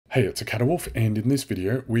Hey, it's a Catawolf, and in this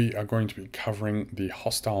video we are going to be covering the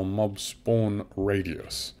hostile mob spawn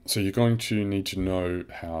radius. So you're going to need to know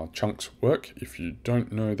how chunks work. If you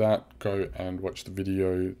don't know that, go and watch the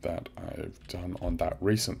video that I've done on that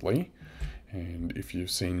recently. And if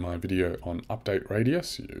you've seen my video on update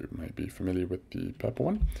radius, you may be familiar with the purple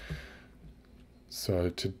one. So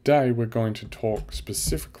today we're going to talk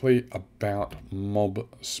specifically about mob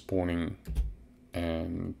spawning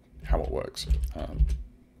and how it works.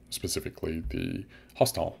 Specifically the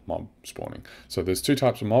hostile mob spawning. So there's two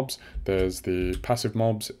types of mobs. There's the passive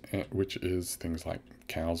mobs, which is things like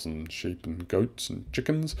cows and sheep and goats and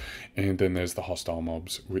chickens. And then there's the hostile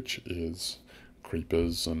mobs, which is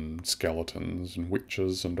creepers and skeletons and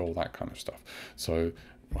witches and all that kind of stuff. So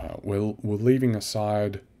we're leaving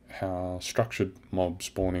aside how structured mob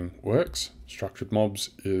spawning works. Structured mobs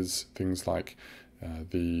is things like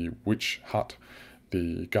the witch hut,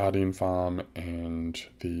 the guardian farm, and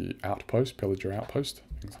the outpost, pillager outpost,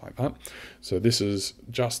 things like that. So this is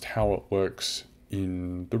just how it works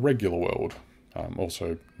in the regular world,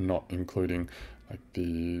 also not including like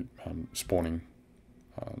the spawning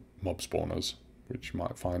mob spawners, which you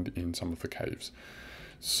might find in some of the caves.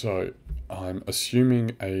 So I'm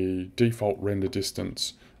assuming a default render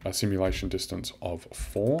distance, a simulation distance of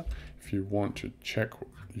 4. If you want to check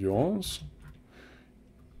yours,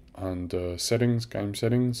 under settings, game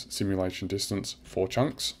settings, simulation distance, 4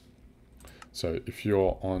 chunks. So if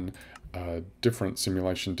you're on a different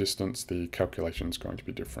simulation distance, the calculation is going to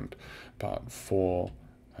be different. But for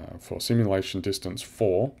simulation distance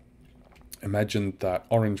 4, imagine that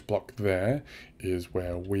orange block there is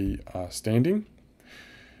where we are standing,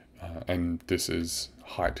 and this is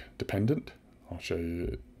height dependent. I'll show you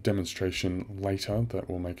a demonstration later that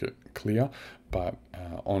will make it clear, but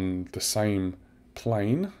on the same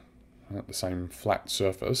plane, the same flat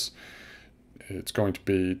surface, it's going to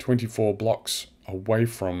be 24 blocks away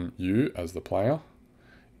from you as the player.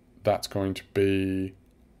 That's going to be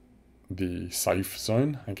the safe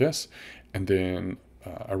zone, I guess. And then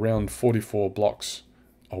around 44 blocks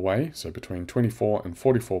away, so between 24 and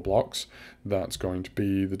 44 blocks, that's going to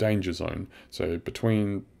be the danger zone. So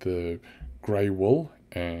between the grey wool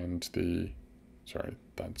and the, sorry,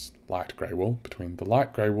 that's light grey wool, between the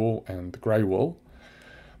light grey wool and the grey wool,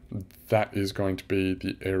 that is going to be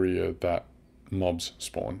the area that mobs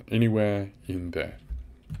spawn, anywhere in there.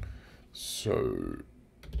 So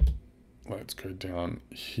let's go down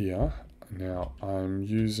here. Now I'm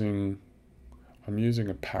using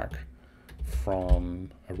a pack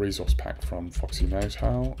from a resource pack from Foxy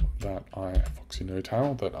No-Tail that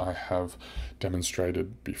I have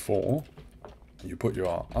demonstrated before. You put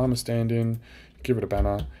your armor stand in, give it a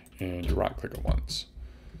banner, and you right click it once.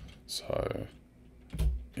 So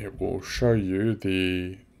it will show you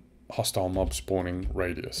the hostile mob spawning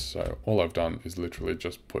radius. So all I've done is literally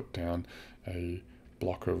just put down a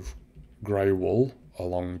block of grey wool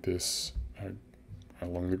along this,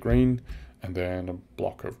 along the green, and then a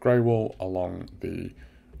block of grey wool along the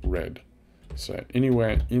red. So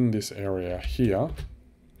anywhere in this area here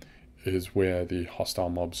is where the hostile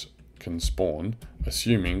mobs can spawn,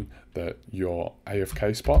 assuming that your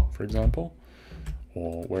AFK spot, for example,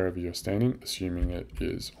 or wherever you're standing, assuming it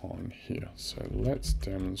is on here. So let's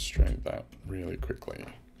demonstrate that really quickly.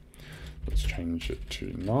 Let's change it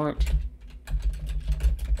to night.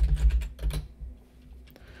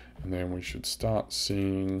 And then we should start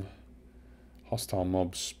seeing hostile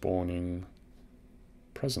mobs spawning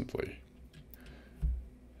presently.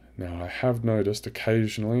 Now I have noticed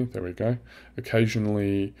occasionally, there we go,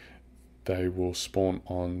 occasionally they will spawn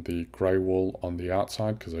on the grey wool on the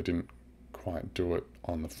outside, because I didn't quite do it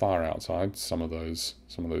on the far outside. Some of those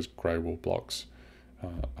grey wool blocks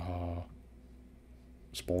are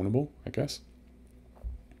spawnable, I guess.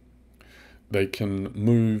 They can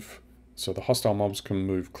move, so the hostile mobs can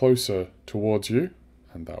move closer towards you,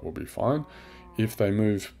 and that will be fine. If they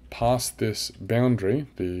move past this boundary,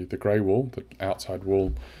 the grey wool, the outside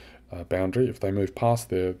wool boundary, if they move past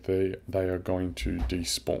there, they are going to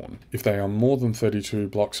despawn. If they are more than 32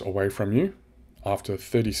 blocks away from you, after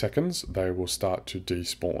 30 seconds, they will start to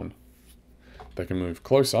despawn. They can move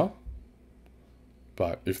closer,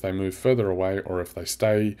 but if they move further away, or if they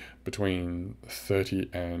stay between 32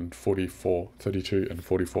 and 44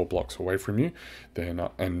 blocks away from you,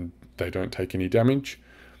 and they don't take any damage,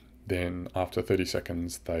 then after 30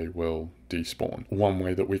 seconds, they will despawn. One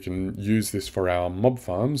way that we can use this for our mob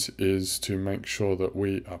farms is to make sure that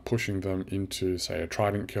we are pushing them into, say, a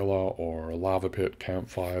trident killer or a lava pit,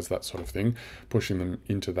 campfires, that sort of thing, pushing them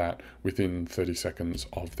into that within 30 seconds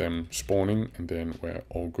of them spawning, and then we're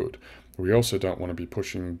all good. We also don't want to be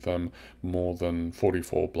pushing them more than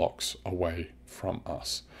 44 blocks away from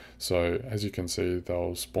us. So as you can see,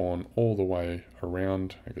 they'll spawn all the way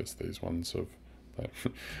around. I guess these ones have,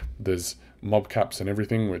 there's mob caps and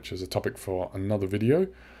everything, which is a topic for another video.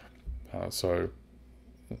 So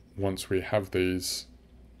once we have these,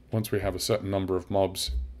 once we have a certain number of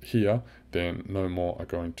mobs here, then no more are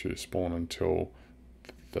going to spawn until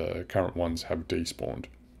the current ones have despawned.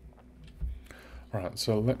 Alright,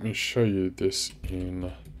 so let me show you this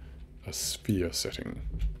in a sphere setting.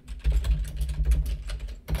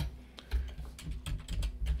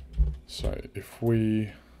 So if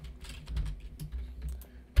we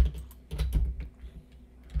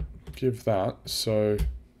give that, so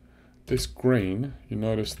this green, you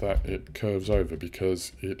notice that it curves over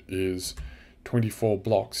because it is 24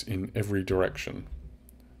 blocks in every direction,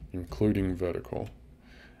 including vertical.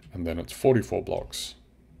 And then it's 44 blocks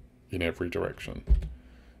in every direction.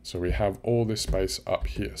 So we have all this space up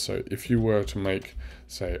here. So if you were to make,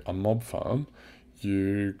 say, a mob farm,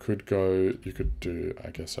 you could do, I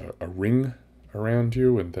guess, a ring around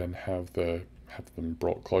you and then have them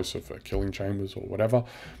brought closer for killing chambers or whatever.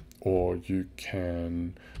 Or you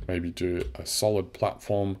can maybe do a solid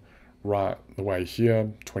platform right the way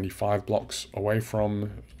here, 25 blocks away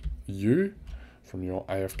from you, from your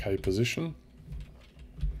AFK position.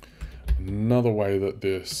 Another way that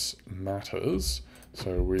this matters,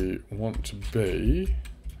 so we want to be,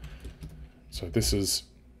 so this is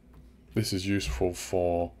useful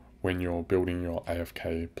for when you're building your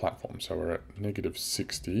AFK platform. So we're at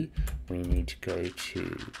 -60, we need to go to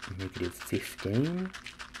 -15.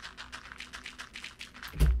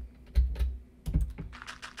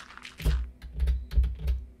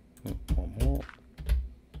 One more,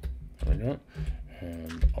 there we go,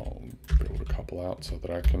 and I'll build a couple out so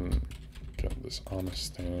that I can get this armor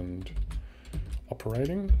stand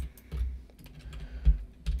operating.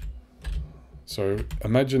 So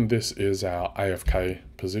imagine this is our AFK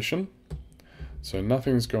position. So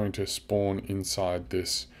nothing's going to spawn inside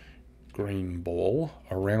this green ball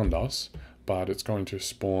around us, but it's going to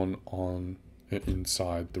spawn on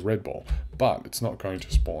inside the red ball, but it's not going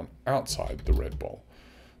to spawn outside the red ball.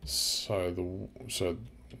 So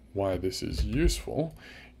why this is useful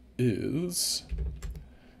is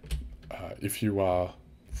if you are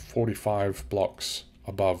 45 blocks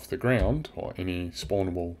above the ground or any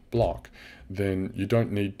spawnable block, then you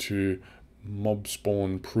don't need to mob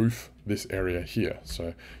spawn proof this area here.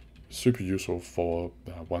 So super useful for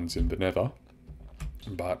ones in the nether,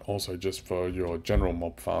 but also just for your general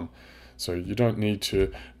mob farm. So you don't need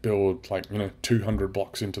to build 200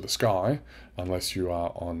 blocks into the sky unless you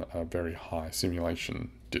are on a very high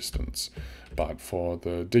simulation distance. But for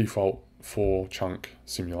the default 4 chunk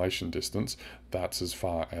simulation distance, that's as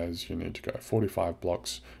far as you need to go, 45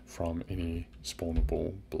 blocks from any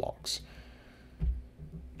spawnable blocks.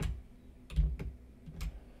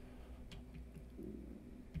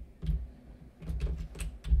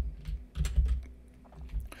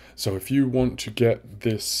 So if you want to get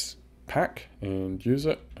this pack and use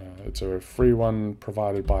it, it's a free one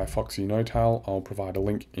provided by Foxy No-Tail. I'll provide a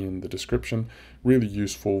link in the description. Really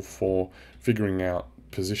useful for figuring out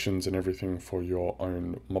positions and everything for your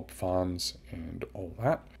own mob farms and all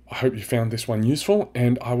that. I hope you found this one useful,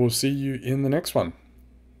 and I will see you in the next one.